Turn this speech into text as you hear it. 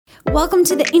Welcome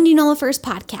to the Indianola First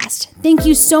Podcast. Thank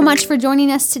you so much for joining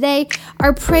us today.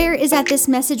 Our prayer is that this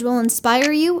message will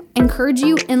inspire you, encourage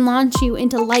you, and launch you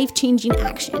into life-changing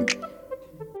action.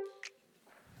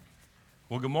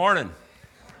 Well, good morning.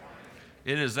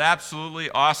 It is absolutely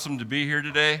awesome to be here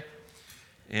today.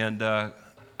 And God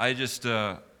is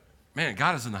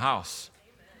in the house.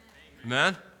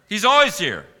 Amen? He's always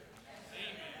here.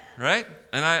 Right?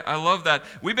 And I love that.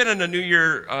 We've been in a New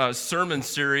Year sermon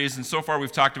series, and so far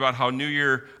we've talked about how a new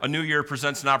year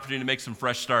presents an opportunity to make some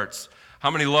fresh starts. How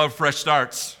many love fresh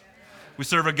starts? We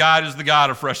serve a God who's the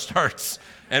God of fresh starts.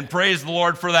 And praise the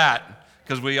Lord for that,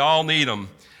 because we all need them.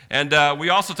 And we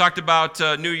also talked about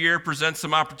New Year presents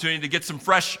some opportunity to get some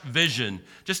fresh vision,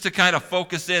 just to kind of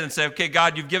focus in and say, okay,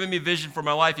 God, you've given me vision for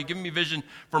my life. You've given me vision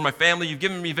for my family. You've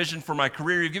given me vision for my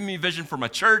career. You've given me vision for my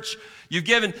church. You've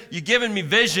given me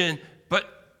vision,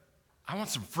 but I want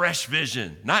some fresh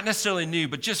vision. Not necessarily new,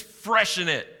 but just freshen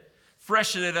it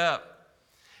up.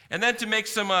 And then to make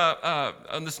some,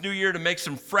 on this new year, to make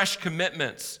some fresh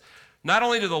commitments, not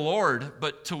only to the Lord,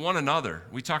 but to one another.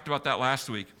 We talked about that last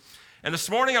week. And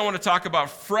this morning I want to talk about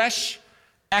fresh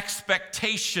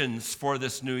expectations for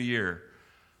this new year.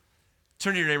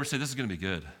 Turn to your neighbor and say, this is going to be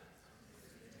good.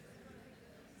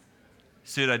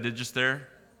 See what I did just there?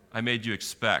 I made you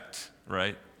expect,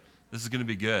 right? This is going to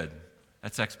be good.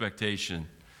 That's expectation.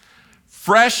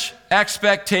 Fresh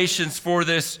expectations for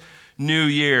this new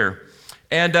year.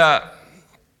 And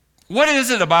what is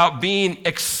it about being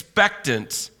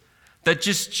expectant that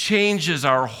just changes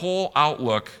our whole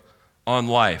outlook on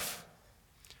life?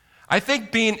 I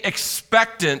think being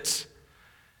expectant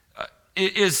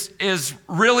is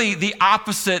really the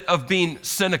opposite of being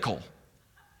cynical.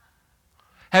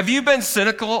 Have you been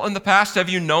cynical in the past? Have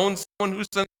you known someone who's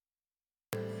cynical?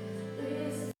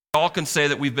 We all can say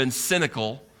that we've been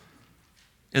cynical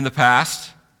in the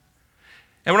past.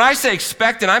 And when I say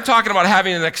expectant, I'm talking about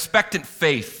having an expectant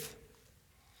faith.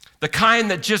 The kind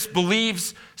that just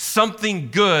believes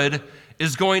something good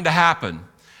is going to happen.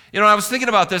 You know, I was thinking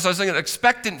about this. I was thinking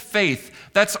expectant faith.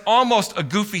 That's almost a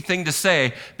goofy thing to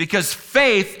say because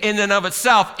faith in and of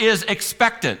itself is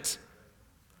expectant,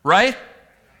 right?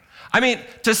 I mean,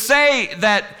 to say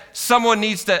that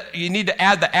you need to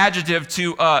add the adjective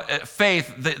to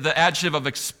faith, the adjective of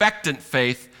expectant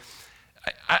faith,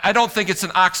 I don't think it's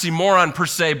an oxymoron per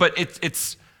se, but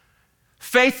it's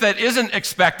faith that isn't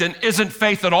expectant isn't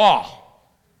faith at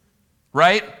all,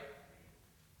 right?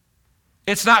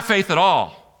 It's not faith at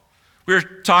all. We were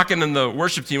talking in the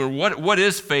worship team, what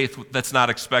is faith that's not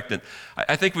expectant?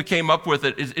 I think we came up with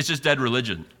it's just dead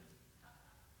religion.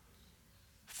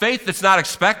 Faith that's not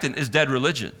expectant is dead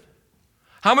religion.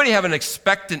 How many have an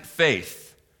expectant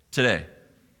faith today?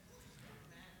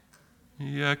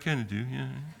 Yeah, I kind of do, yeah.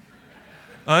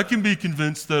 I can be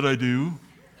convinced that I do.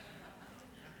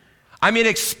 I mean,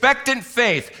 expectant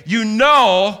faith. You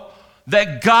know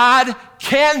that God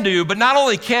can do, but not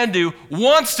only can do,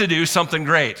 wants to do something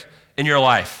great in your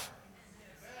life.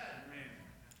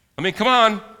 I mean, come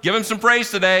on, give him some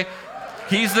praise today.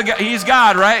 He's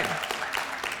God, right?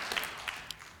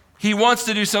 He wants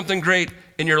to do something great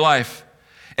in your life.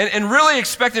 And really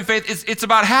expectant faith, it's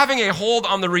about having a hold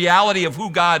on the reality of who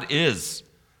God is.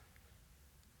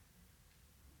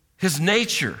 His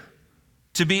nature,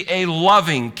 to be a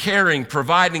loving, caring,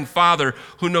 providing Father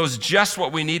who knows just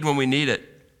what we need when we need it.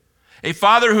 A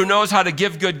Father who knows how to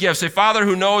give good gifts. A Father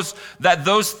who knows that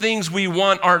those things we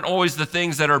want aren't always the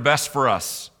things that are best for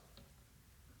us.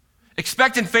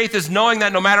 Expectant faith is knowing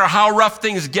that no matter how rough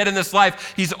things get in this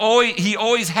life, He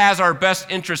always has our best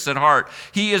interests at heart.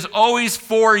 He is always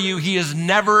for you. He is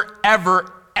never,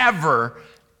 ever, ever,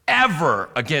 ever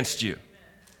against you.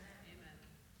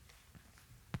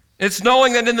 It's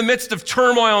knowing that in the midst of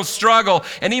turmoil and struggle,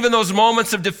 and even those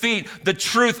moments of defeat, the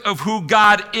truth of who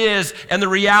God is and the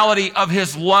reality of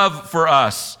His love for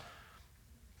us.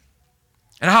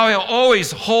 And how He'll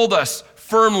always hold us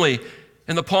firmly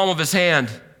in the palm of His hand.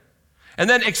 And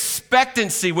then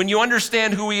expectancy, when you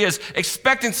understand who He is,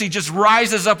 expectancy just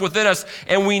rises up within us,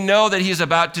 and we know that He's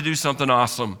about to do something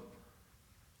awesome.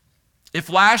 If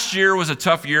last year was a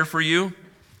tough year for you,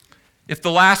 if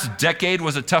the last decade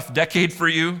was a tough decade for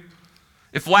you,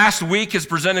 if last week has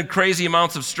presented crazy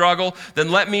amounts of struggle,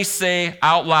 then let me say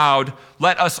out loud,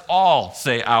 let us all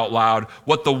say out loud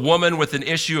what the woman with an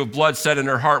issue of blood said in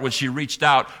her heart when she reached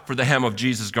out for the hem of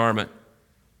Jesus' garment.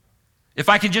 If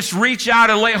I can just reach out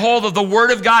and lay hold of the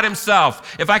Word of God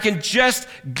Himself, if I can just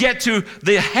get to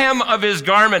the hem of His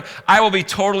garment, I will be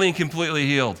totally and completely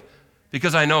healed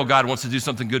because I know God wants to do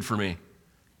something good for me.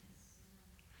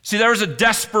 See, there was a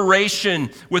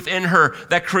desperation within her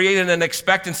that created an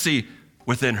expectancy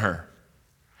within her.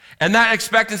 And that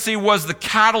expectancy was the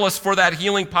catalyst for that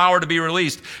healing power to be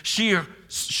released.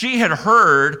 She had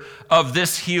heard of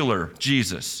this healer,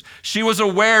 Jesus. She was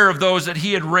aware of those that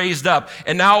he had raised up,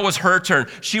 and now it was her turn.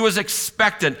 She was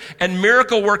expectant, and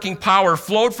miracle-working power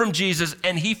flowed from Jesus,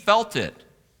 and he felt it.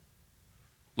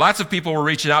 Lots of people were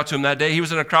reaching out to him that day. He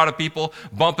was in a crowd of people,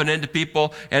 bumping into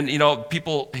people, and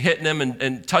people hitting him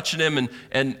and touching him,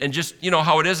 and just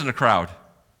how it is in a crowd.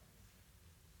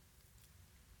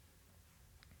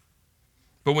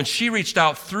 But when she reached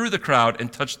out through the crowd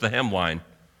and touched the hemline,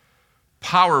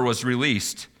 power was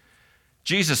released.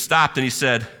 Jesus stopped and he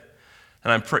said,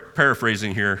 and I'm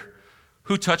paraphrasing here,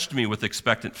 "Who touched me with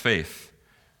expectant faith?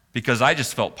 Because I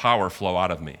just felt power flow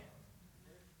out of me."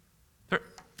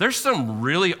 There's some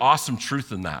really awesome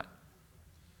truth in that.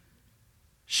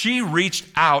 She reached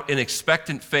out in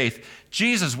expectant faith.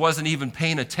 Jesus wasn't even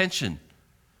paying attention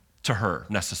to her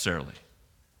necessarily.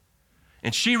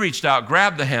 And she reached out,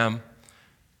 grabbed the hem.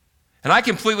 And I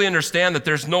completely understand that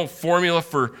there's no formula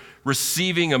for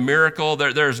receiving a miracle.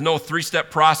 There's no three-step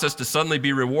process to suddenly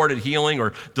be rewarded healing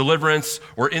or deliverance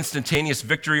or instantaneous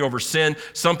victory over sin.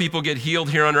 Some people get healed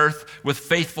here on earth with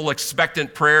faithful,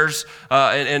 expectant prayers,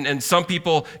 and some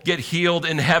people get healed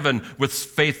in heaven with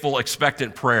faithful,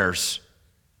 expectant prayers.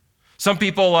 Some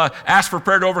people ask for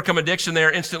prayer to overcome addiction. They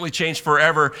are instantly changed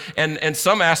forever. And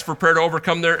some ask for prayer to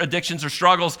overcome their addictions or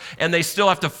struggles, and they still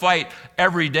have to fight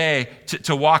every day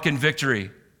to walk in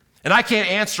victory. And I can't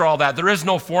answer all that. There is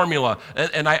no formula.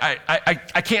 And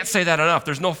I can't say that enough.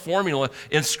 There's no formula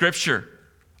in Scripture.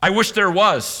 I wish there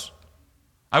was.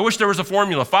 I wish there was a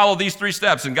formula. Follow these 3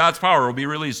 steps, and God's power will be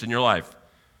released in your life.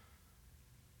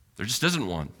 There just isn't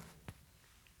one.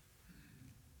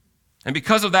 And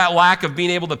because of that lack of being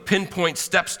able to pinpoint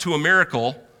steps to a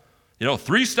miracle,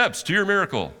 3 steps to your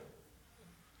miracle,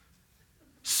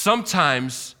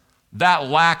 sometimes that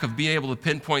lack of being able to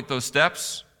pinpoint those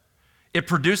steps, it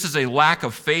produces a lack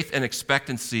of faith and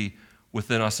expectancy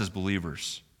within us as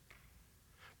believers.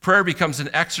 Prayer becomes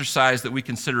an exercise that we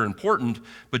consider important,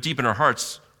 but deep in our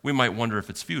hearts, we might wonder if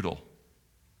it's futile. Have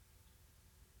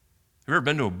you ever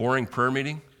been to a boring prayer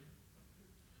meeting?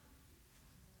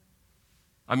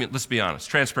 I mean, let's be honest,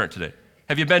 transparent today.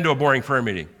 Have you been to a boring prayer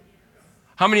meeting?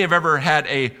 How many have ever had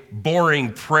a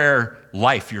boring prayer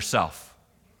life yourself?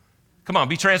 Come on,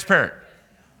 be transparent.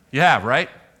 You have, right?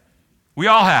 We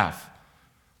all have.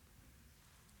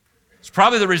 It's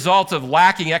probably the result of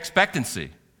lacking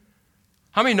expectancy.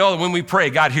 How many know that when we pray,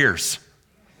 God hears?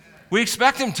 We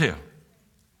expect him to.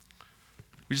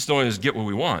 We just don't always get what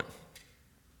we want.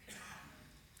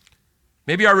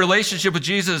 Maybe our relationship with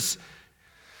Jesus,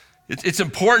 it's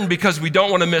important because we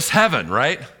don't want to miss heaven,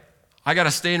 right? I got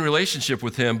to stay in relationship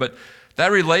with him, but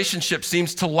that relationship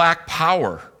seems to lack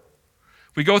power.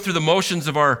 We go through the motions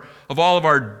of all of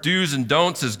our do's and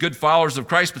don'ts as good followers of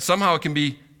Christ, but somehow it can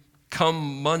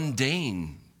become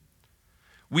mundane.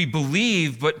 We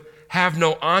believe, but have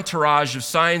no entourage of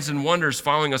signs and wonders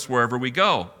following us wherever we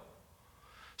go.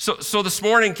 So this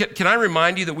morning, can I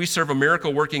remind you that we serve a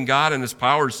miracle-working God and his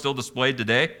power is still displayed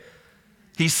today?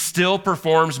 He still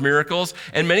performs miracles,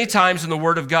 and many times in the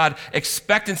Word of God,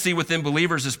 expectancy within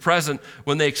believers is present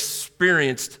when they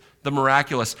experienced the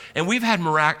miraculous. And we've had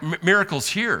miracles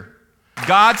here.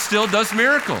 God still does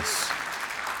miracles.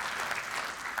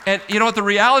 And you know what the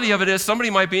reality of it is? Somebody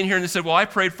might be in here and they said, well, I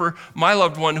prayed for my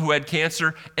loved one who had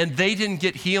cancer, and they didn't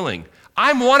get healing.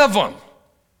 I'm one of them.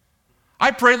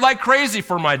 I prayed like crazy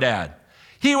for my dad.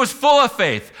 He was full of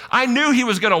faith. I knew he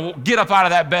was going to get up out of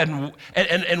that bed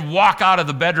and walk out of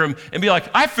the bedroom and be like,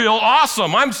 I feel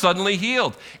awesome. I'm suddenly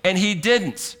healed. And he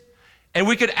didn't. And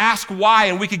we could ask why,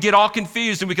 and we could get all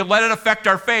confused, and we could let it affect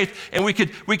our faith, and we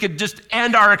could just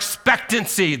end our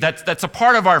expectancy that's a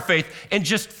part of our faith and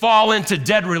just fall into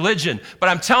dead religion. But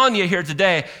I'm telling you here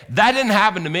today, that didn't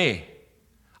happen to me.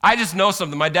 I just know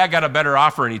something. My dad got a better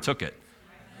offer, and he took it.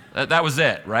 That was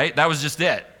it, right? That was just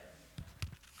it.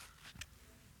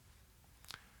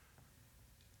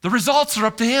 The results are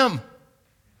up to him.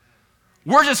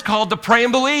 We're just called to pray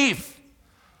and believe.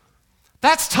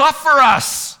 That's tough for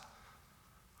us.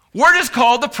 We're just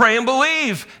called to pray and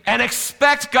believe and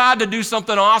expect God to do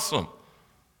something awesome.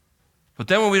 But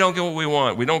then when we don't get what we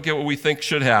want, we don't get what we think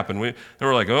should happen, then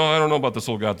we're like, oh, I don't know about this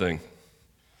whole God thing.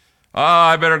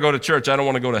 I better go to church. I don't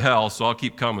want to go to hell, so I'll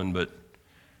keep coming.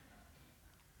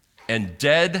 And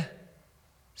dead,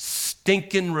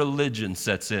 stinking religion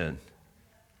sets in.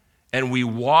 And we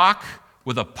walk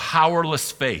with a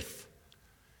powerless faith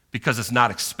because it's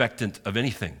not expectant of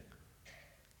anything.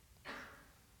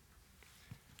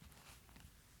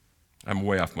 I'm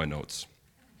way off my notes.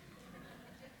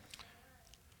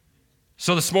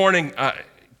 So this morning,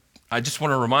 I just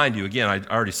want to remind you, again, I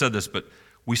already said this, but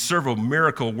we serve a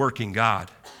miracle-working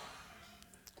God.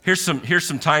 Here's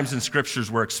some times in scriptures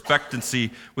where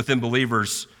expectancy within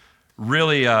believers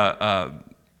really, I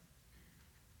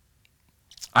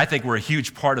think, were a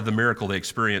huge part of the miracle they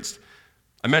experienced.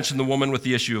 I mentioned the woman with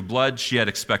the issue of blood. She had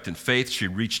expectant faith. She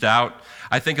reached out.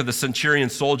 I think of the centurion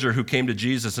soldier who came to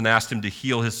Jesus and asked him to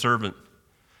heal his servant.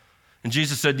 And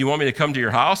Jesus said, "Do you want me to come to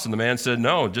your house?" And the man said,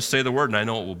 "No, just say the word and I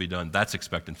know it will be done." That's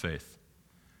expectant faith.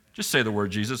 Just say the word,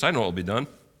 Jesus. I know it will be done.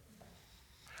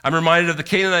 I'm reminded of the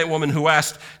Canaanite woman who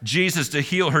asked Jesus to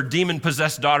heal her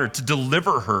demon-possessed daughter, to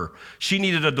deliver her. She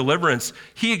needed a deliverance.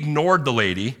 He ignored the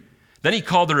lady. Then he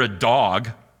called her a dog,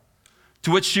 to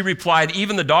which she replied,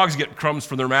 "Even the dogs get crumbs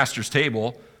from their master's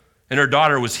table." And her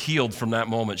daughter was healed from that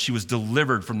moment. She was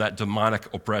delivered from that demonic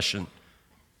oppression.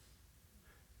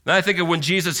 Then I think of when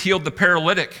Jesus healed the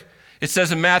paralytic. It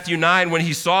says in Matthew 9, when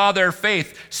he saw their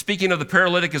faith, speaking of the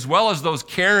paralytic as well as those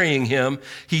carrying him,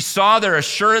 he saw their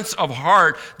assurance of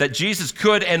heart that Jesus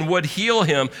could and would heal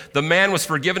him. The man was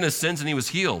forgiven his sins and he was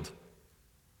healed.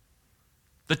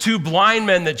 The two blind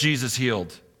men that Jesus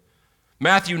healed.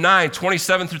 Matthew 9,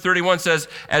 27 through 31 says,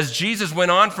 as Jesus went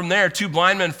on from there, two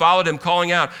blind men followed him,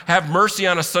 calling out, "Have mercy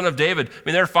on us, Son of David." I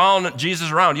mean, they're following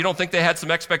Jesus around. You don't think they had some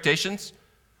expectations?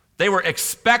 They were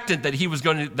expectant that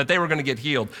they were going to get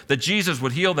healed, that Jesus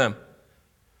would heal them.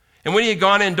 And when he had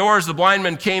gone indoors, the blind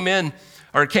men came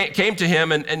to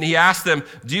him, and he asked them,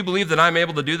 "Do you believe that I'm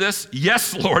able to do this?"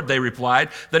 "Yes, Lord," they replied.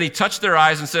 Then he touched their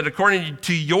eyes and said, "According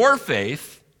to your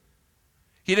faith,"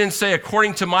 he didn't say,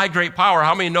 "according to my great power."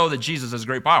 How many know that Jesus has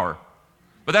great power?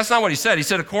 But that's not what he said. He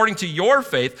said, "According to your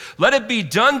faith, let it be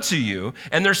done to you."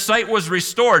 And their sight was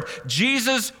restored.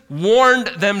 Jesus warned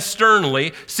them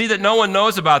sternly. See that no one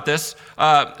knows about this.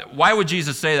 Why would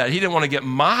Jesus say that? He didn't want to get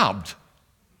mobbed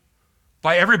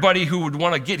by everybody who would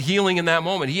want to get healing in that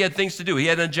moment. He had things to do. He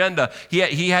had an agenda.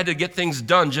 He had to get things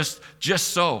done just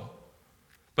so.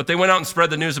 But they went out and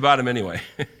spread the news about him anyway.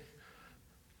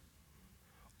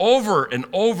 Over and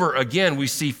over again, we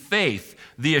see faith,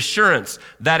 the assurance,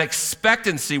 that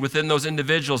expectancy within those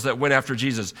individuals that went after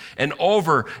Jesus. And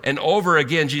over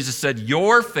again, Jesus said,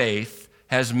 "Your faith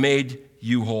has made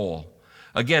you whole."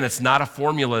 Again, it's not a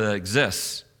formula that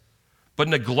exists. But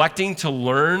neglecting to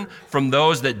learn from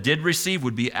those that did receive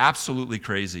would be absolutely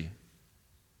crazy.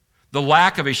 The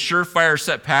lack of a surefire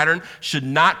set pattern should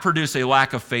not produce a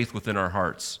lack of faith within our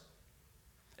hearts.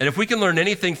 And if we can learn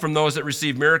anything from those that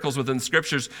receive miracles within the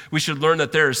scriptures, we should learn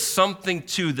that there is something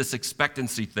to this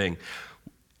expectancy thing.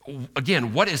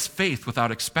 Again, what is faith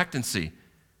without expectancy?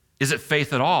 Is it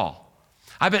faith at all?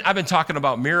 I've been talking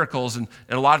about miracles, and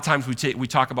a lot of times we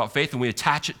talk about faith and we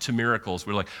attach it to miracles.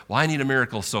 We're like, well, I need a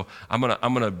miracle, so I'm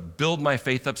gonna build my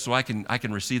faith up so I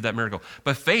can receive that miracle.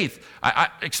 But faith,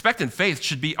 expectant faith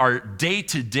should be our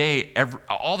day-to-day,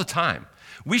 all the time.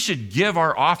 We should give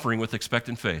our offering with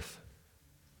expectant faith.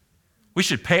 We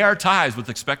should pay our tithes with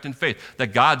expectant faith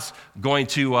that God's going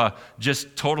to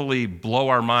just totally blow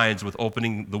our minds with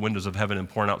opening the windows of heaven and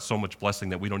pouring out so much blessing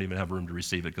that we don't even have room to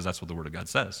receive it, because that's what the Word of God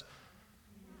says.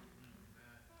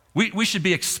 We should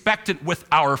be expectant with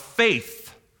our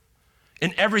faith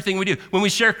in everything we do. When we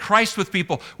share Christ with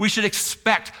people, we should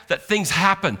expect that things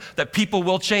happen, that people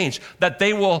will change, that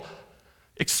they will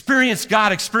experience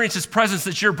God, experience His presence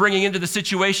that you're bringing into the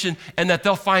situation, and that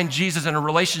they'll find Jesus in a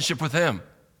relationship with Him.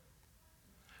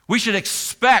 We should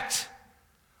expect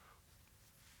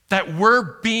that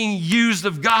we're being used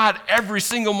of God every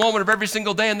single moment of every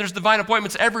single day, and there's divine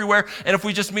appointments everywhere, and if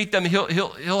we just meet them, he'll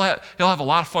have a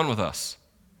lot of fun with us.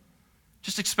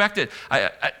 Just expect it.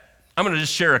 I'm going to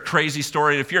just share a crazy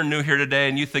story. If you're new here today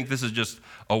and you think this is just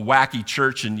a wacky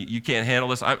church and you can't handle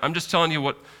this, I'm just telling you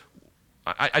what,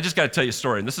 I just got to tell you a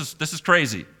story, and this is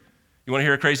crazy. You want to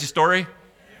hear a crazy story?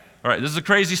 All right, this is a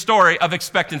crazy story of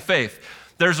expectant faith.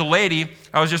 There's a lady,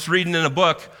 I was just reading in a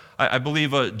book, I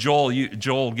believe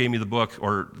Joel gave me the book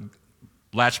or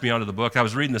latched me onto the book. I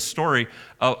was reading the story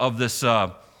of this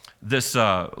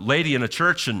lady in a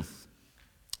church, and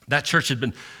that church had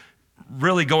been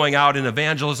really going out in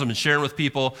evangelism and sharing with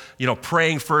people,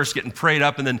 praying first, getting prayed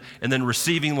up, and then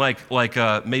receiving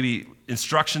maybe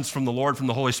instructions from the Lord, from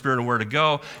the Holy Spirit, on where to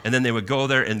go, and then they would go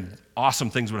there and awesome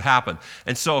things would happen.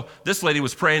 And so this lady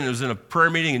was praying, and it was in a prayer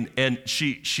meeting, and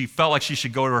she felt like she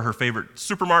should go to her favorite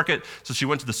supermarket, so she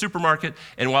went to the supermarket,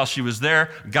 and while she was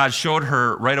there, God showed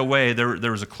her right away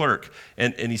there was a clerk,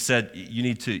 and He said, you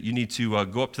need to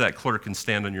go up to that clerk and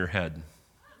stand on your head.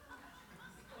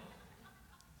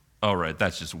 All right,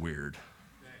 that's just weird.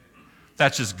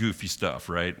 That's just goofy stuff,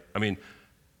 right? I mean,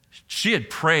 she had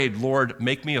prayed, "Lord,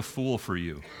 make me a fool for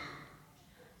you."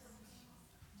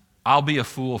 I'll be a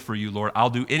fool for you, Lord. I'll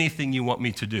do anything you want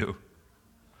me to do.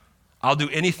 I'll do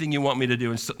anything you want me to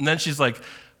do. And then she's like,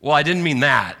 well, I didn't mean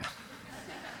that,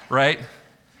 right?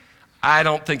 I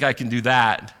don't think I can do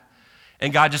that.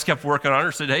 And God just kept working on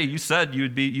her, said, hey, you said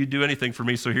you'd do anything for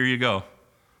me, so here you go.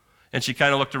 And she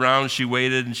kind of looked around, she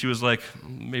waited, and she was like,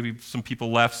 maybe some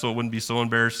people left so it wouldn't be so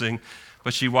embarrassing.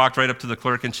 But she walked right up to the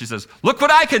clerk and she says, look what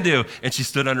I can do. And she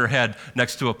stood on her head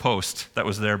next to a post that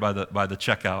was there by the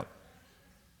checkout.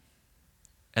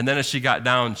 And then as she got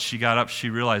down, she got up, she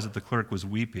realized that the clerk was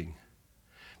weeping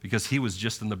because he was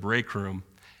just in the break room.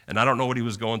 And I don't know what he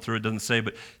was going through, it doesn't say,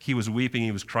 but he was weeping,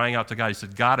 he was crying out to God. He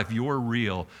said, God, if you're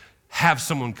real, have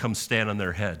someone come stand on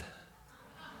their head.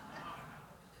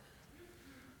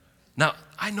 Now,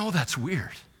 I know that's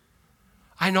weird.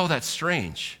 I know that's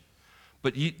strange.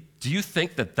 But do you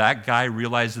think that guy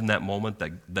realized in that moment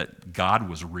that God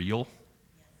was real?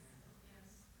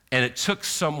 And it took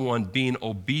someone being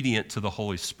obedient to the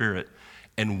Holy Spirit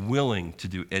and willing to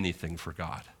do anything for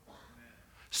God.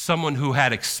 Someone who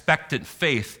had expectant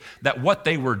faith that what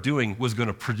they were doing was going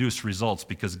to produce results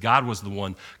because God was the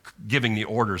one giving the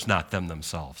orders, not them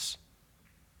themselves.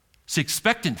 See,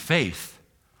 expectant faith,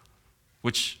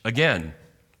 which, again,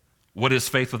 what is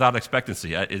faith without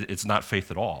expectancy? It's not faith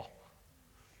at all.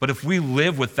 But if we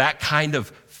live with that kind of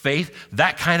faith,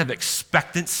 that kind of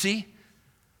expectancy,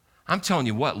 I'm telling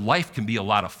you what, life can be a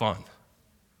lot of fun.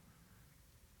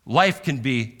 Life can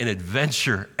be an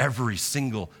adventure every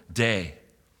single day.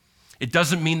 It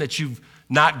doesn't mean that you've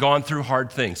not gone through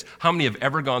hard things. How many have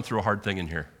ever gone through a hard thing in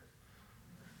here?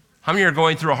 How many are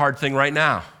going through a hard thing right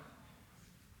now?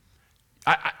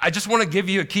 I just want to give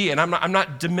you a key, and I'm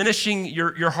not diminishing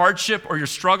your hardship or your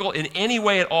struggle in any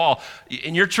way at all.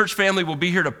 And your church family will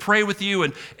be here to pray with you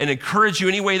and encourage you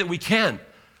any way that we can.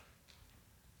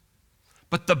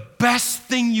 But the best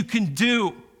thing you can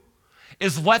do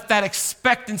is let that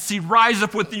expectancy rise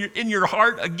up in your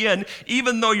heart again,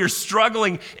 even though you're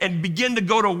struggling, and begin to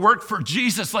go to work for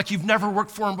Jesus like you've never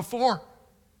worked for him before.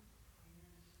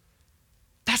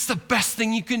 That's the best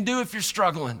thing you can do if you're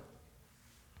struggling.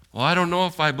 Well, I don't know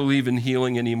if I believe in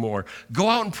healing anymore. Go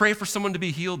out and pray for someone to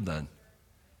be healed then.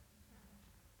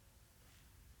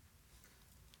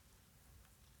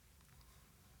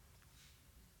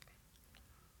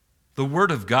 The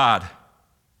Word of God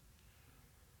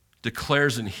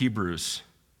declares in Hebrews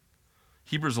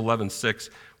 11:6,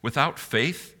 without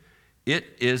faith, it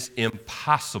is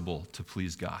impossible to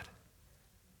please God.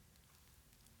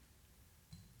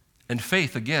 And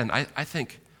faith, again, I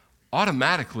think,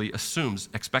 automatically assumes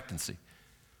expectancy.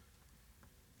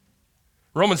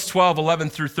 Romans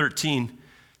 12:11-13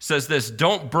 says this,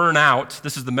 don't burn out.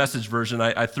 This is the Message version.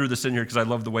 I threw this in here because I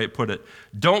love the way it put it.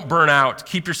 Don't burn out.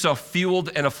 Keep yourself fueled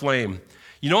and aflame.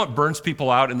 You know what burns people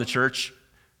out in the church?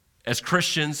 As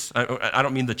Christians, I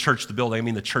don't mean the church, the building, I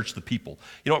mean the church, the people.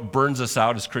 You know what burns us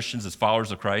out as Christians, as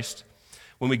followers of Christ?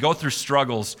 When we go through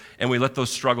struggles and we let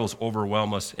those struggles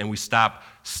overwhelm us and we stop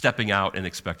stepping out in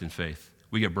expectant faith.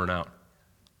 We get burnt out.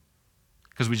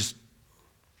 Because I'm just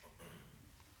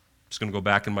going to go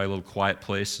back in my little quiet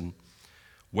place and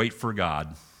wait for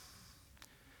God.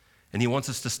 And he wants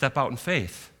us to step out in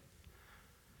faith.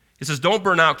 He says, don't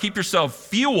burn out. Keep yourself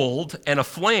fueled and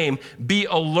aflame. Be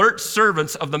alert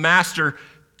servants of the master,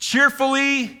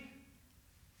 cheerfully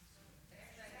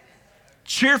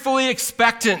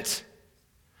expectant.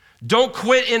 Don't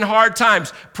quit in hard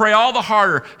times. Pray all the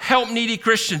harder. Help needy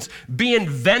Christians. Be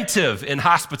inventive in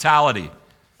hospitality.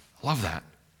 I love that.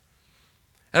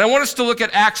 And I want us to look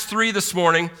at Acts 3 this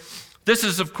morning. This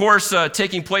is, of course,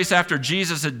 taking place after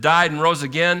Jesus had died and rose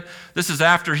again. This is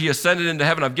after he ascended into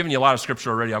heaven. I've given you a lot of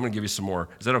scripture already. I'm going to give you some more.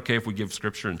 Is that okay if we give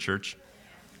scripture in church?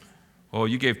 Oh,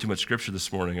 you gave too much scripture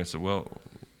this morning. I said, well,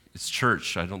 it's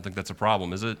church. I don't think that's a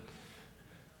problem, is it?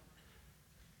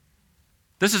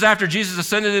 This is after Jesus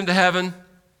ascended into heaven,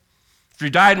 after he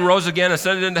died and rose again,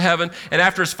 ascended into heaven, and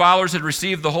after his followers had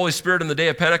received the Holy Spirit on the day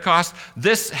of Pentecost.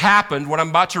 This happened, what I'm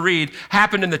about to read,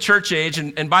 happened in the church age,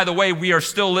 and by the way, we are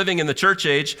still living in the church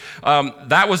age.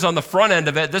 That was on the front end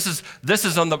of it.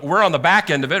 We're on the back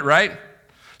end of it, right?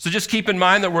 So just keep in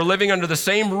mind that we're living under the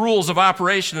same rules of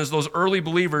operation as those early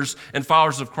believers and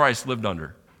followers of Christ lived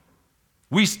under.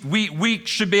 We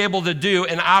should be able to do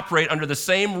and operate under the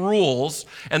same rules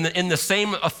and in the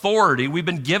same authority. We've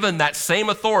been given that same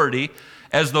authority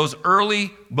as those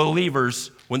early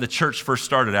believers when the church first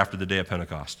started after the day of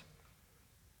Pentecost.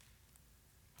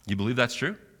 You believe that's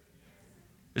true?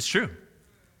 It's true.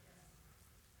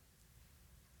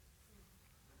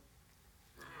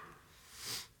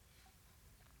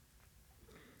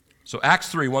 So Acts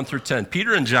 3, 1-10.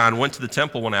 Peter and John went to the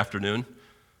temple one afternoon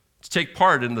to take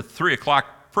part in the 3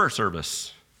 o'clock prayer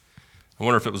service. I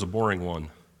wonder if it was a boring one.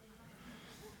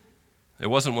 It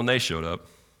wasn't when they showed up.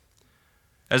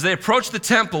 As they approached the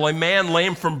temple, a man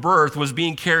lame from birth was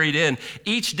being carried in.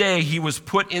 Each day he was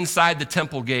put inside the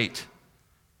temple gate,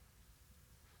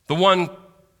 the one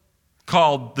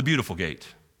called the Beautiful Gate,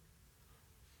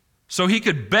 so he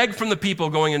could beg from the people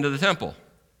going into the temple.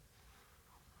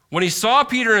 When he saw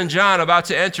Peter and John about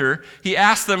to enter, he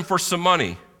asked them for some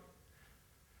money.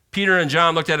 Peter and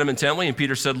John looked at him intently, and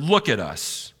Peter said, "Look at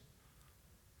us."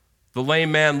 The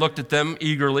lame man looked at them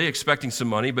eagerly, expecting some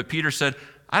money, but Peter said,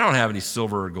 "I don't have any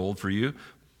silver or gold for you,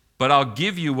 but I'll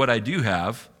give you what I do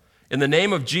have. In the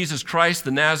name of Jesus Christ,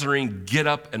 the Nazarene, get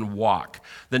up and walk."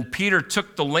 Then Peter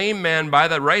took the lame man by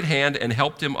the right hand and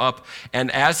helped him up, and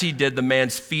as he did, the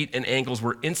man's feet and ankles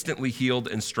were instantly healed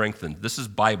and strengthened. This is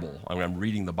Bible. I'm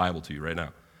reading the Bible to you right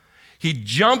now. He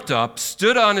jumped up,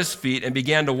 stood on his feet, and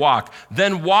began to walk.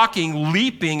 Then walking,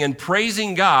 leaping, and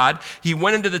praising God, he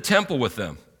went into the temple with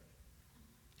them.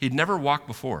 He'd never walked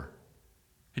before.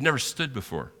 He'd never stood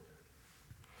before.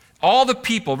 All the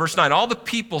people, verse 9, all the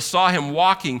people saw him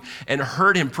walking and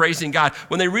heard him praising God.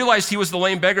 When they realized he was the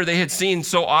lame beggar they had seen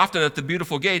so often at the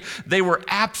Beautiful Gate, they were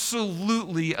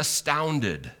absolutely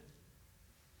astounded.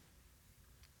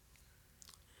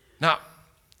 Now,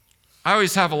 I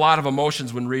always have a lot of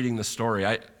emotions when reading this story.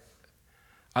 I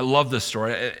love this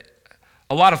story.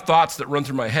 A lot of thoughts that run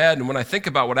through my head, and when I think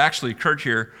about what actually occurred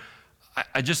here,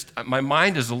 my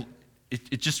mind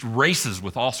it just races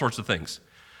with all sorts of things.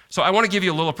 So I want to give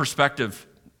you a little perspective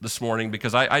this morning,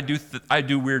 because I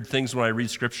do weird things when I read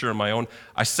Scripture on my own.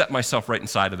 I set myself right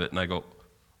inside of it, and I go,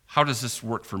 how does this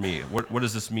work for me? What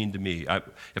does this mean to me?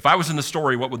 If I was in the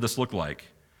story, what would this look like?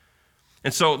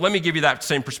 And so let me give you that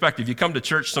same perspective. You come to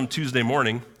church some Tuesday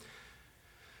morning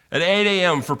at 8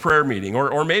 a.m. for prayer meeting,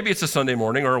 or maybe it's a Sunday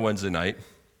morning or a Wednesday night.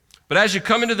 But as you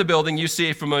come into the building, you see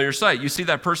a familiar sight. You see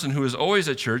that person who is always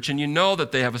at church, and you know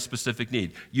that they have a specific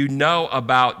need. You know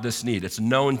about this need. It's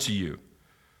known to you.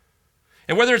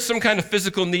 And whether it's some kind of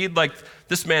physical need like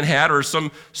this man had, or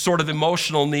some sort of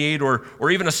emotional need,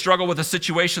 or even a struggle with a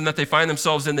situation that they find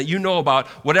themselves in that you know about,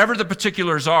 whatever the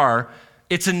particulars are,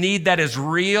 it's a need that is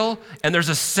real, and there's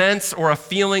a sense or a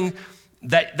feeling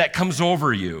that comes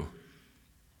over you.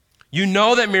 You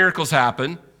know that miracles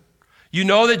happen. You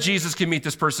know that Jesus can meet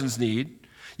this person's need.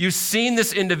 You've seen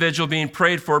this individual being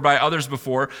prayed for by others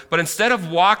before, but instead of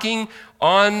walking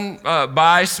on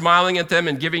by, smiling at them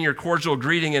and giving your cordial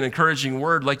greeting and encouraging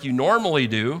word like you normally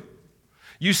do,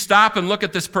 you stop and look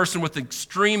at this person with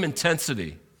extreme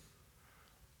intensity.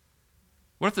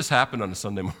 What if this happened on a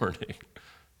Sunday morning?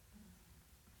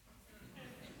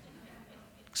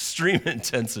 Extreme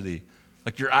intensity,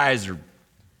 like your eyes are,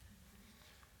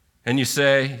 and you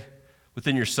say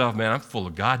within yourself, man, I'm full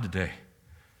of God today.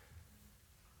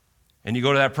 And you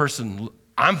go to that person,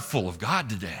 I'm full of God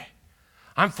today.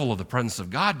 I'm full of the presence of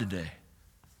God today.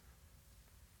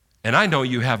 And I know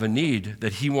you have a need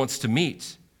that he wants to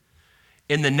meet.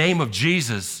 In the name of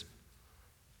Jesus,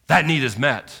 that need is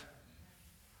met.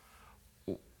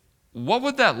 What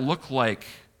would that look like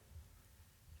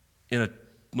in a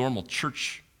normal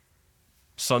church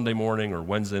Sunday morning or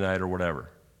Wednesday night or whatever?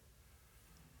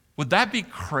 Would that be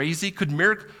crazy? Could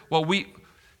miracle? Well,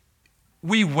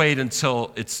 we wait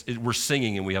until we're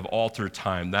singing and we have altar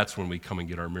time. That's when we come and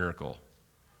get our miracle.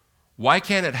 Why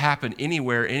can't it happen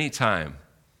anywhere, anytime?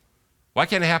 Why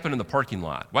can't it happen in the parking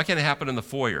lot? Why can't it happen in the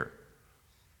foyer?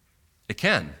 It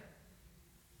can.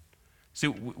 See,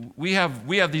 we have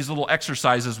these little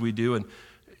exercises we do, and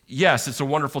yes, it's a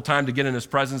wonderful time to get in his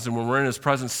presence, and when we're in his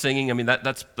presence singing, I mean,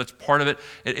 that's part of it.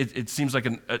 It seems like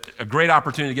a great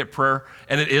opportunity to get prayer,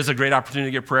 and it is a great opportunity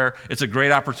to get prayer. It's a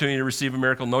great opportunity to receive a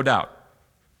miracle, no doubt.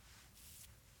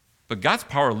 But God's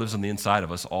power lives on the inside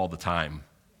of us all the time,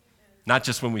 not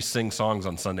just when we sing songs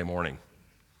on Sunday morning.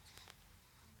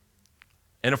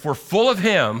 And if we're full of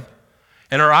him,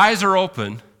 and our eyes are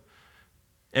open,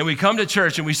 and we come to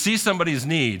church and we see somebody's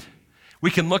need,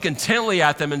 we can look intently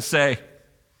at them and say,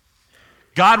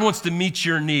 God wants to meet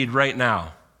your need right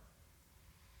now.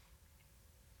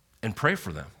 And pray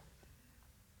for them.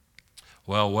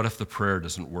 Well, what if the prayer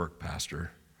doesn't work,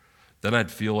 Pastor? Then I'd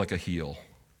feel like a heel.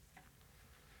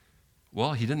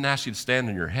 Well, he didn't ask you to stand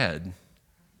on your head.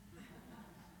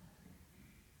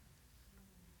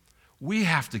 We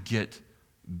have to get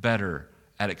better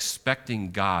at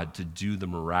expecting God to do the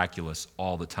miraculous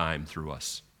all the time through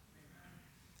us.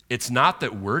 It's not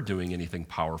that we're doing anything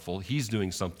powerful. He's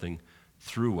doing something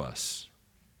through us.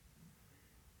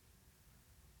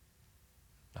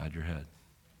 Nod your head.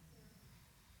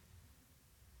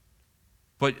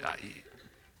 But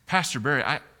Pastor Barry,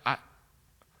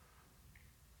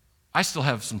 I still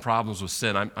have some problems with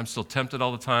sin. I'm still tempted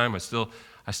all the time. I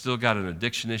still got an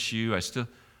addiction issue.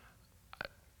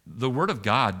 The Word of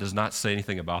God does not say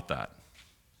anything about that.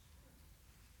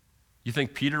 You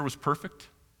think Peter was perfect?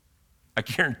 I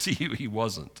guarantee you he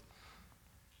wasn't.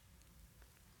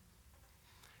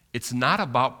 It's not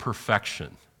about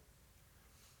perfection.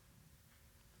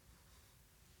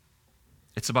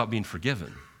 It's about being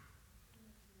forgiven.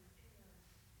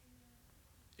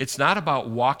 It's not about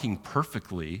walking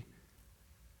perfectly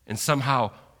and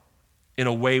somehow in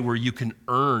a way where you can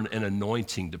earn an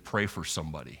anointing to pray for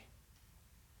somebody.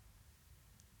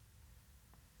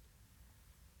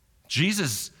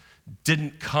 Jesus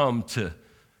didn't come to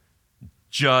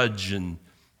judge and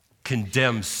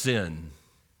condemn sin.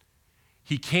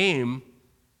 He came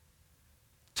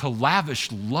to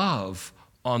lavish love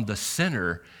on the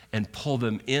sinner and pull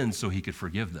them in so he could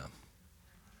forgive them.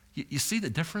 You see the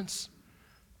difference?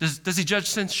 Does he judge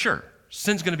sin? Sure.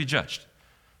 Sin's going to be judged.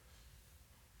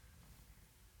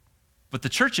 But the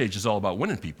church age is all about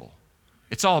winning people.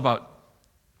 It's all about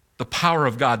the power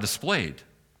of God displayed.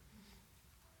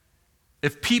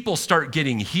 If people start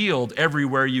getting healed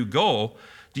everywhere you go,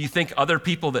 do you think other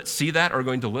people that see that are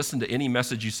going to listen to any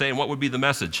message you say? And what would be the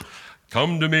message?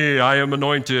 Come to me, I am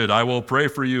anointed, I will pray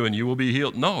for you, and you will be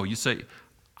healed. No, you say,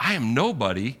 I am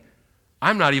nobody.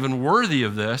 I'm not even worthy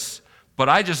of this, but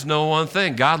I just know one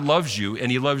thing. God loves you,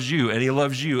 and he loves you, and he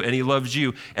loves you, and he loves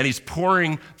you, and he's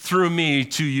pouring through me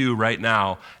to you right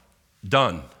now.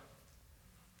 Done.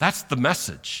 That's the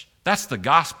message. That's the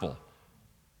gospel.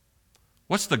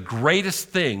 What's the greatest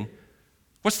thing?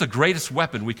 What's the greatest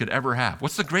weapon we could ever have?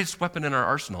 What's the greatest weapon in our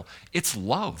arsenal? It's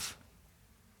love.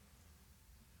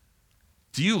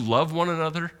 Do you love one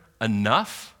another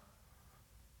enough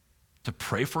to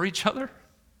pray for each other?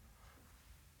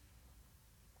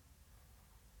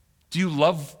 Do you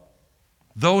love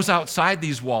those outside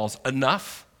these walls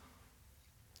enough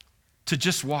to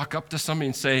just walk up to somebody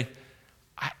and say,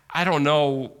 I don't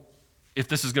know if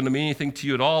this is going to mean anything to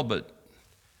you at all, but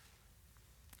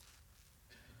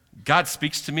God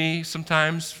speaks to me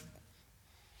sometimes,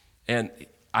 and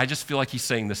I just feel like he's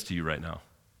saying this to you right now.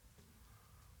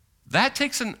 That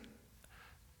takes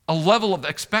a level of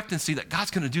expectancy that God's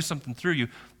going to do something through you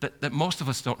that most of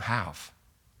us don't have.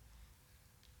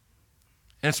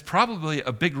 And it's probably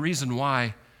a big reason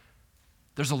why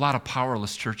there's a lot of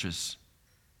powerless churches.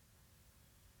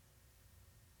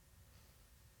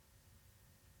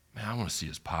 Man, I want to see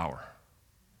his power.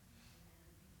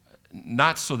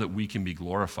 Not so that we can be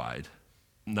glorified,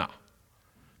 no,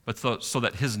 but so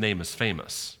that his name is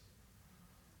famous.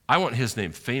 I want his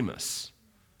name famous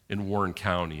in Warren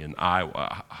County, in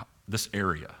Iowa, this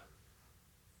area,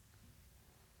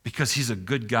 because he's a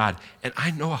good God, and I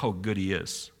know how good he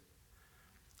is.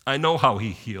 I know how he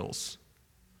heals,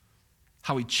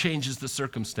 how he changes the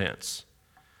circumstance.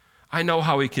 I know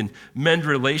how he can mend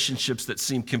relationships that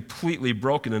seem completely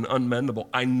broken and unmendable.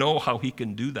 I know how he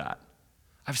can do that.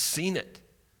 I've seen it.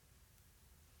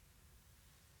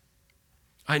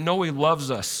 I know he loves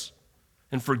us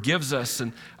and forgives us,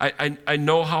 and I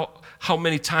know how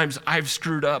many times I've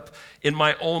screwed up in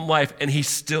my own life, and he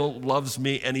still loves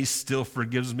me, and he still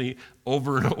forgives me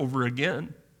over and over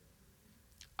again.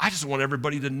 I just want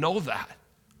everybody to know that.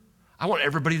 I want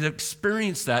everybody to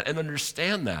experience that and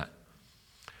understand that.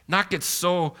 Not get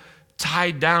so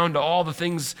tied down to all the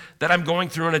things that I'm going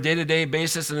through on a day-to-day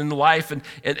basis and in life, and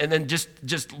then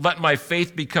just let my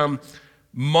faith become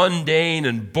mundane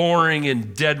and boring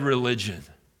and dead religion.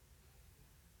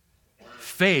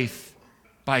 Faith,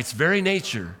 by its very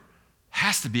nature,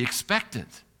 has to be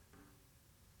expectant.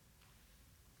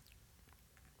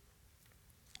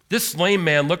 This lame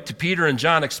man looked to Peter and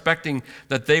John expecting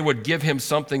that they would give him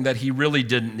something that he really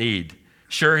didn't need.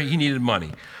 Sure, he needed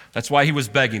money. That's why he was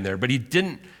begging there. But he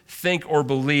didn't think or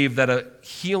believe that a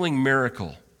healing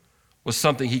miracle was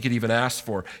something he could even ask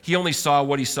for. He only saw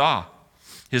what he saw,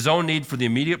 his own need for the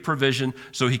immediate provision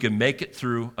so he could make it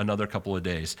through another couple of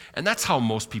days. And that's how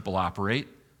most people operate.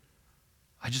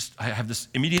 I have this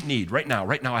immediate need. Right now,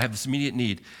 I have this immediate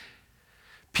need.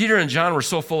 Peter and John were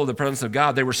so full of the presence of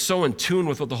God, they were so in tune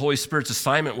with what the Holy Spirit's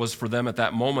assignment was for them at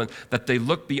that moment, that they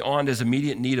looked beyond his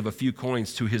immediate need of a few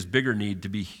coins to his bigger need to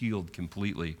be healed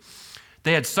completely.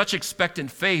 They had such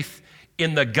expectant faith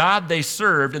in the God they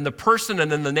served, in the person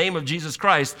and in the name of Jesus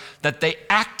Christ, that they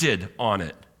acted on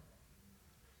it.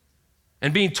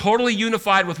 And being totally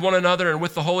unified with one another and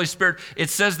with the Holy Spirit,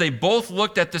 it says they both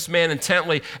looked at this man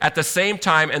intently at the same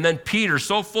time, and then Peter,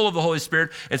 so full of the Holy Spirit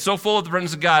and so full of the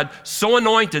presence of God, so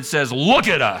anointed, says, "Look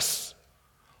at us.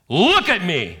 Look at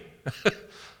me."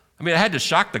 I mean, I had to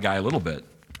shock the guy a little bit.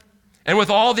 And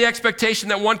with all the expectation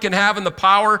that one can have in the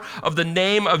power of the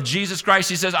name of Jesus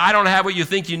Christ, he says, I don't have what you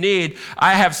think you need.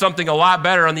 I have something a lot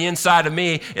better on the inside of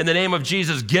me. In the name of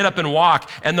Jesus, get up and walk.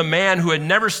 And the man who had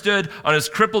never stood on his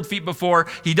crippled feet before,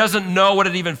 he doesn't know what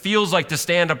it even feels like to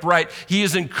stand upright. He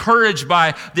is encouraged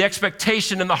by the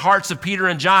expectation in the hearts of Peter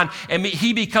and John, and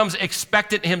he becomes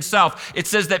expectant himself. It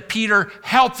says that Peter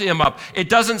helped him up. It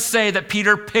doesn't say that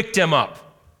Peter picked him up.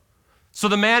 So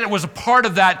the man was a part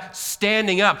of that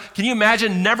standing up. Can you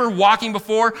imagine never walking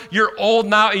before? You're old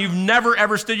now and you've never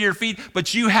ever stood to your feet,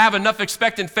 but you have enough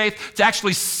expectant faith to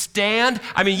actually stand.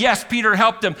 I mean, yes, Peter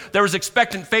helped him. There was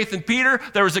expectant faith in Peter.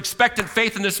 There was expectant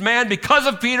faith in this man because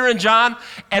of Peter and John.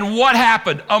 And what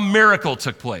happened? A miracle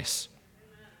took place.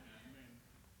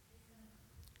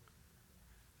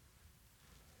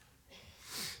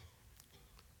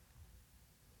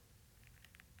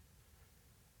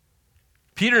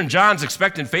 Peter and John's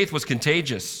expectant faith was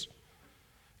contagious.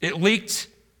 It leaked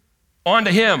onto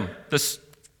him, this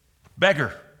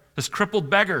beggar, this crippled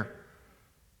beggar.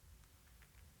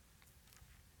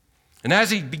 And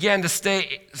as he began to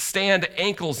stand,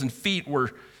 ankles and feet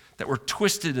that were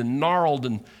twisted and gnarled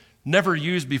and never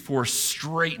used before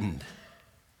straightened.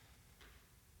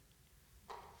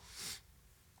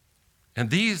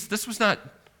 And this was not,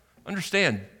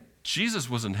 understand, Jesus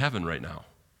was in heaven right now.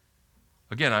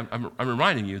 Again, I'm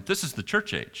reminding you, this is the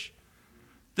church age.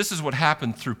 This is what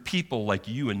happened through people like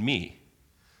you and me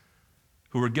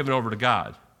who were given over to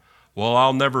God. Well,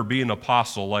 I'll never be an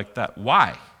apostle like that.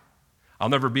 Why? I'll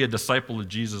never be a disciple of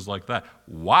Jesus like that.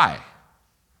 Why?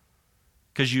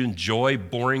 Because you enjoy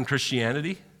boring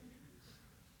Christianity?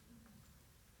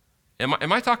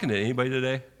 Am I talking to anybody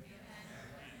today?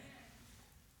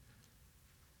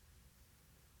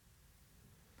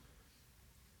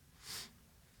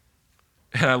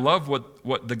 And I love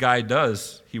what the guy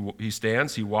does. He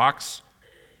stands, he walks,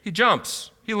 he jumps,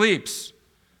 he leaps,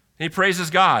 and he praises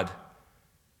God.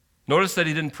 Notice that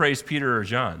he didn't praise Peter or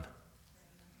John.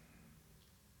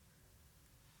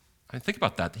 I mean, think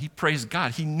about that. He praised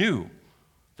God. He knew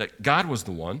that God was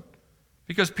the one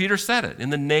because Peter said it.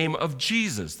 In the name of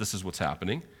Jesus, this is what's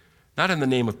happening. Not in the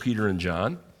name of Peter and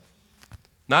John.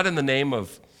 Not in the name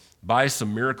of buy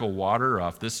some miracle water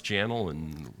off this channel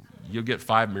and you'll get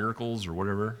 5 miracles or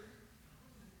whatever.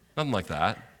 Nothing like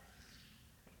that.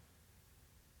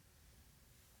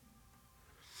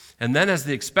 And then as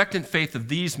the expectant faith of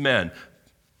these men,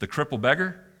 the crippled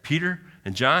beggar, Peter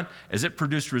and John, as it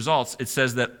produced results, it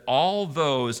says that all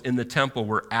those in the temple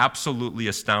were absolutely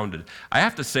astounded. I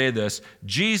have to say this,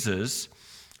 Jesus,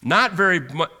 not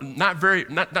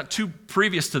too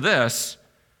previous to this,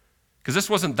 because this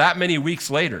wasn't that many weeks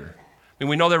later. I mean,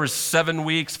 we know there was 7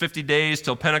 weeks, 50 days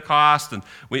till Pentecost, and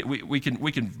we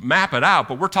can map it out,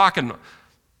 but we're talking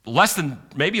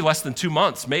maybe less than 2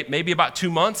 months, maybe about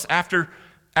 2 months after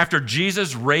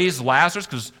Jesus raised Lazarus,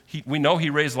 because we know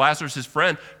he raised Lazarus, his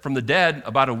friend, from the dead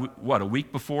about a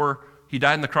week before he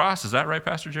died on the cross. Is that right,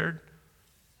 Pastor Jared?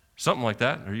 Something like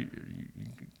that. Are you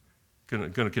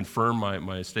going to confirm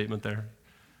my statement there?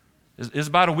 It's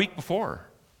about a week before.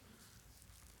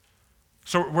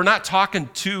 So we're not talking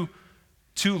too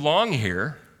long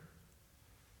here,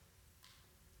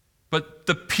 but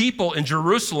the people in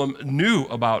Jerusalem knew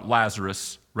about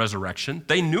Lazarus' resurrection.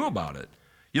 They knew about it.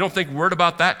 You don't think word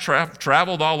about that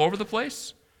traveled all over the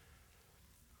place?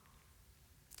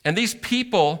 And these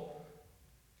people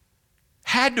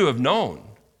had to have known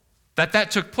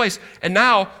that took place. And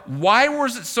now, why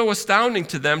was it so astounding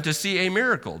to them to see a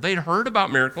miracle? They'd heard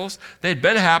about miracles. They had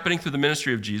been happening through the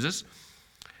ministry of Jesus.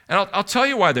 And I'll tell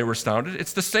you why they were astounded.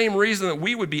 It's the same reason that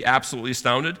we would be absolutely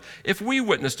astounded if we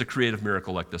witnessed a creative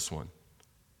miracle like this one.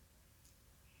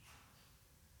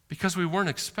 Because we weren't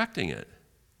expecting it.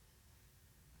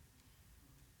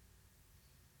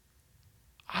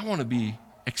 I want to be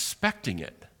expecting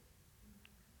it.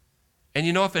 And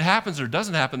you know, if it happens or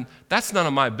doesn't happen, that's none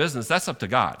of my business. That's up to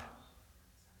God.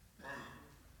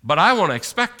 But I want to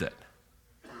expect it.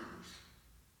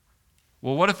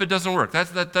 Well, what if it doesn't work?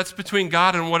 That's between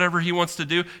God and whatever he wants to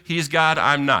do. He's God,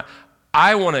 I'm not.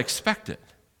 I want to expect it.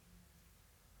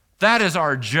 That is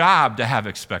our job, to have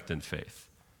expectant faith.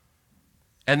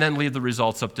 And then leave the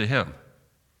results up to him.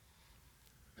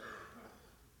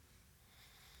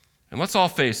 And let's all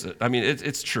face it. I mean,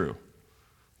 it's true.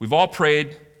 We've all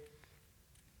prayed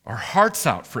our hearts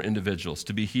out for individuals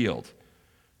to be healed,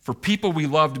 for people we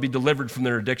love to be delivered from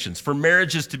their addictions, for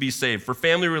marriages to be saved, for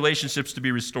family relationships to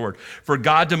be restored, for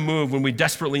God to move when we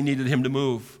desperately needed him to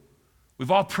move.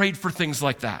 We've all prayed for things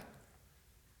like that.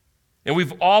 And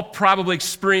we've all probably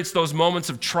experienced those moments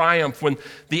of triumph when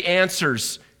the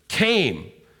answers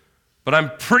came. But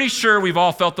I'm pretty sure we've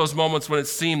all felt those moments when it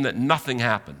seemed that nothing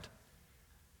happened.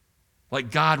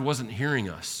 Like God wasn't hearing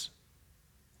us.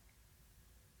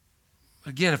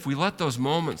 Again, if we let those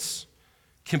moments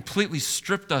completely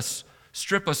strip us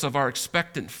of our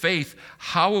expectant faith,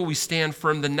 how will we stand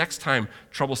firm the next time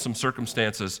troublesome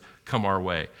circumstances come our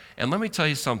way? And let me tell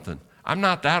you something. I'm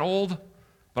not that old,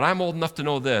 but I'm old enough to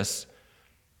know this.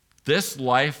 This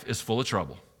life is full of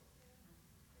trouble.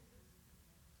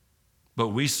 But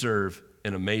we serve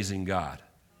an amazing God.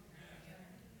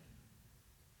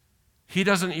 He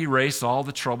doesn't erase all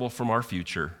the trouble from our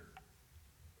future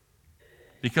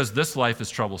because this life is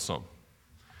troublesome.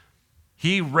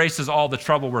 He erases all the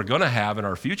trouble we're going to have in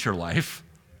our future life.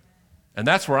 And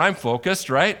that's where I'm focused,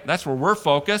 right? That's where we're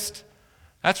focused.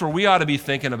 That's where we ought to be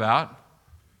thinking about.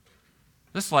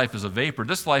 This life is a vapor.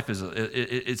 This life is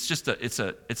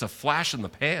it's a flash in the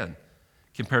pan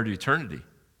compared to eternity.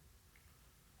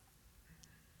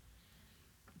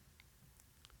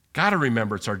 Got to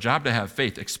remember, it's our job to have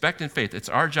faith, expectant faith. It's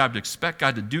our job to expect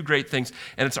God to do great things,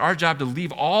 and it's our job to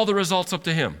leave all the results up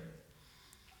to Him.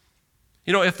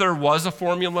 You know, if there was a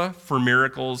formula for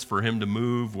miracles, for Him to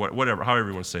move, whatever, however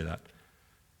you want to say that,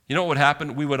 you know what would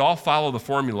happen? We would all follow the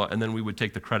formula, and then we would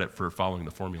take the credit for following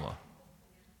the formula.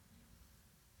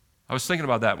 I was thinking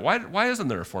about that. Why isn't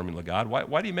there a formula, God?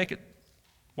 Why do you make it?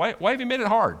 Why have you made it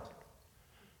hard?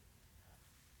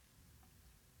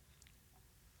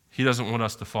 He doesn't want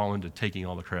us to fall into taking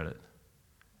all the credit.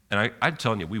 And I'm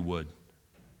telling you, we would.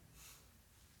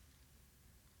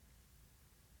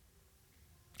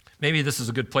 Maybe this is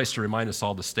a good place to remind us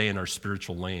all to stay in our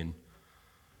spiritual lane.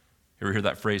 You ever hear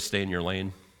that phrase, stay in your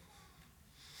lane?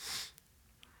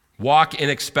 Walk in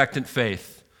expectant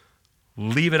faith.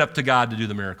 Leave it up to God to do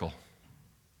the miracle.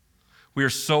 We are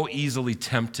so easily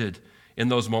tempted in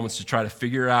those moments to try to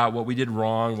figure out what we did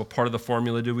wrong, what part of the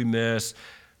formula did we miss.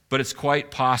 But it's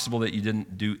quite possible that you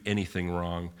didn't do anything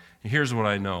wrong. And here's what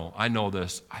I know. I know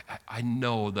this. I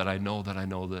know that I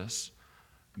know this.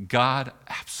 God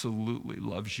absolutely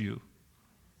loves you,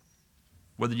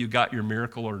 whether you got your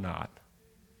miracle or not.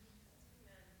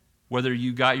 Whether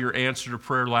you got your answer to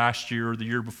prayer last year or the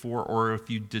year before, or if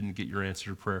you didn't get your answer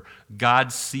to prayer.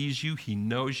 God sees you. He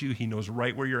knows you. He knows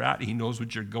right where you're at. He knows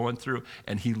what you're going through.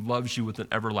 And He loves you with an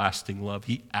everlasting love.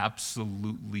 He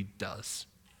absolutely does.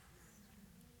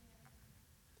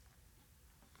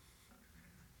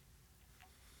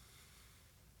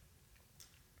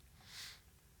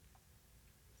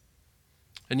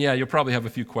 And yeah, you'll probably have a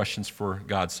few questions for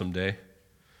God someday.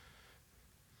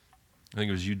 I think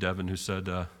it was you, Devin, who said,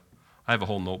 I have a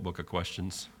whole notebook of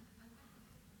questions.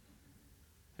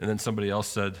 And then somebody else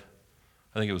said,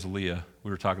 I think it was Leah,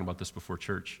 we were talking about this before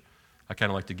church. I kind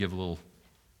of like to give a little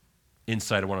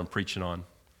insight of what I'm preaching on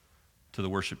to the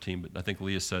worship team. But I think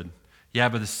Leah said, yeah,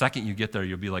 but the second you get there,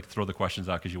 you'll be like, throw the questions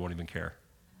out because you won't even care.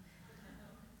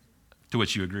 To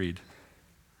which you agreed.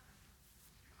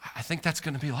 I think that's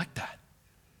going to be like that.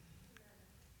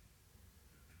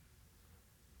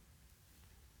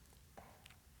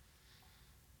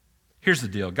 Here's the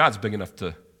deal. God's big enough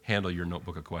to handle your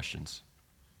notebook of questions,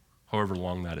 however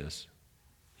long that is.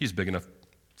 He's big enough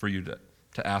for you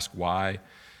to ask why.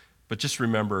 But just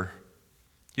remember,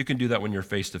 you can do that when you're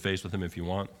face-to-face with Him if you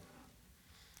want.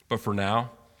 But for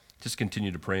now, just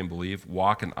continue to pray and believe.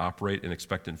 Walk and operate in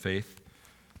expectant faith,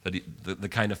 the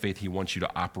kind of faith He wants you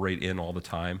to operate in all the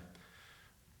time.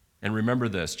 And remember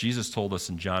this. Jesus told us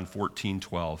in John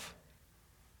 14:12,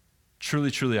 truly,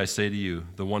 truly, I say to you,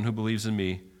 the one who believes in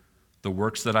me, the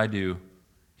works that I do,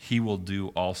 he will do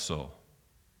also.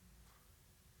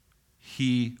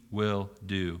 He will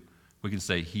do. We can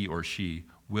say he or she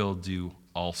will do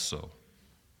also.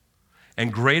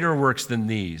 And greater works than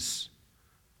these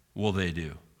will they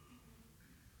do.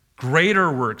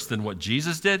 Greater works than what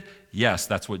Jesus did? Yes,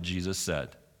 that's what Jesus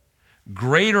said.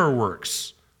 Greater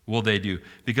works will they do.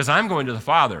 Because I'm going to the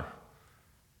Father.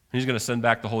 He's going to send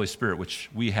back the Holy Spirit, which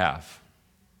we have.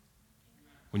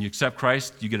 When you accept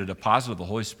Christ, you get a deposit of the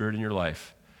Holy Spirit in your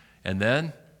life. And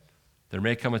then there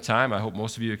may come a time, I hope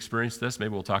most of you experience this,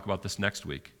 maybe we'll talk about this next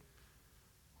week.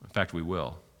 In fact, we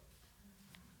will.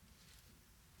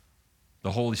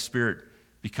 The Holy Spirit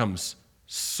becomes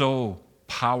so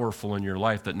powerful in your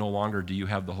life that no longer do you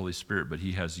have the Holy Spirit, but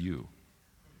He has you.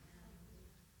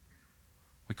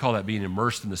 We call that being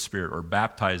immersed in the Spirit or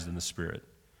baptized in the Spirit.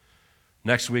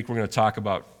 Next week, we're going to talk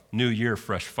about New Year,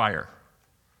 fresh fire.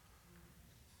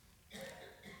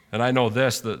 And I know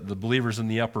this, the believers in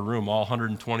the upper room, all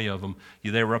 120 of them,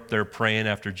 they were up there praying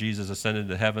after Jesus ascended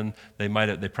to heaven. They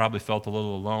probably felt a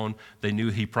little alone. They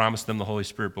knew He promised them the Holy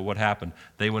Spirit, but what happened?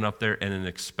 They went up there and in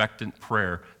expectant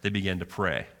prayer, they began to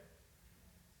pray.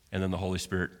 And then the Holy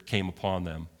Spirit came upon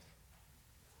them.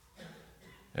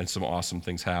 And some awesome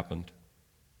things happened.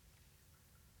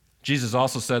 Jesus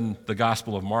also said in the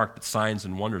Gospel of Mark that signs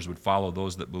and wonders would follow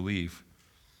those that believe.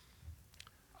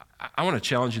 I want to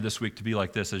challenge you this week to be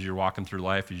like this as you're walking through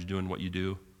life, as you're doing what you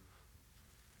do.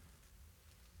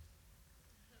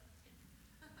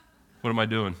 What am I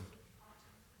doing?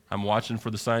 I'm watching for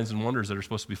the signs and wonders that are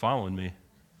supposed to be following me.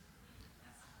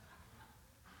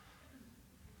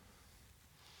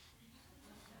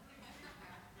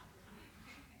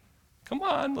 Come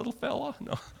on, little fella.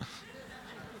 No.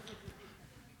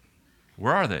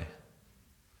 Where are they?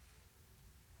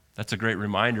 That's a great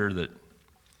reminder that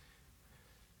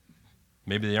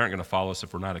maybe they aren't going to follow us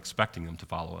if we're not expecting them to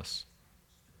follow us.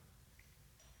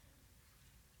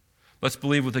 Let's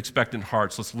believe with expectant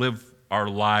hearts. Let's live our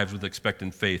lives with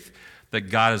expectant faith that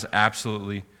God is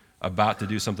absolutely about to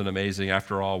do something amazing.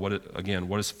 After all, what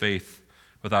is faith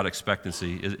without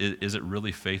expectancy? Is it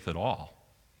really faith at all?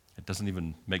 It doesn't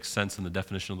even make sense in the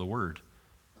definition of the word.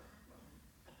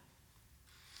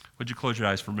 Would you close your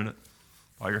eyes for a minute?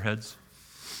 Bow your heads.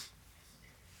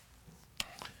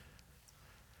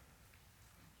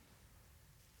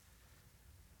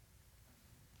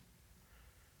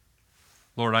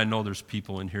 Lord, I know there's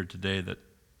people in here today that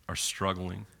are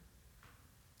struggling.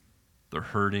 They're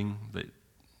hurting.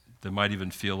 They might even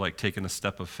feel like taking a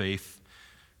step of faith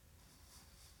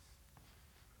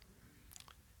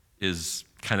is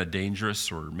kind of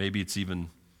dangerous, or maybe it's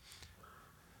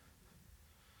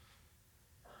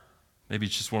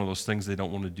just one of those things they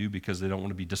don't want to do because they don't want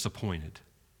to be disappointed.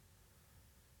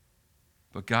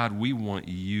 But God, we want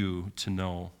you to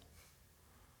know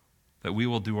that we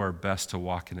will do our best to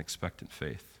walk in expectant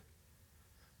faith.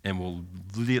 And we'll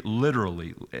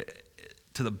literally,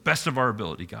 to the best of our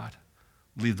ability, God,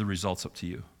 leave the results up to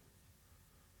you.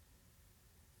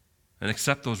 And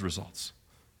accept those results.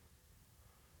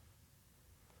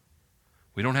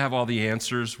 We don't have all the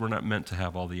answers. We're not meant to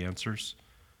have all the answers.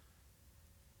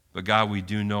 But God, we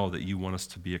do know that you want us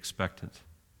to be expectant.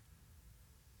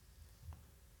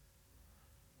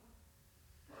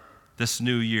 This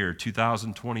new year,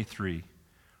 2023,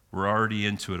 we're already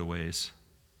into it a ways.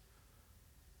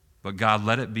 But God,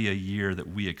 let it be a year that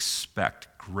we expect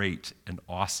great and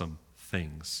awesome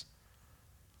things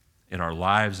in our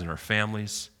lives, in our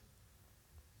families,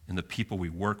 in the people we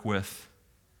work with,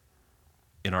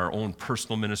 in our own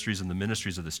personal ministries and the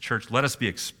ministries of this church. Let us be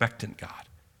expectant, God,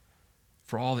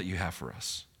 for all that you have for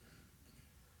us.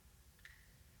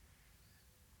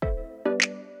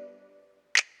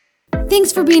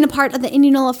 Thanks for being a part of the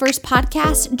Indianola First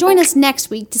podcast. Join us next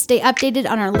week to stay updated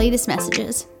on our latest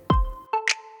messages.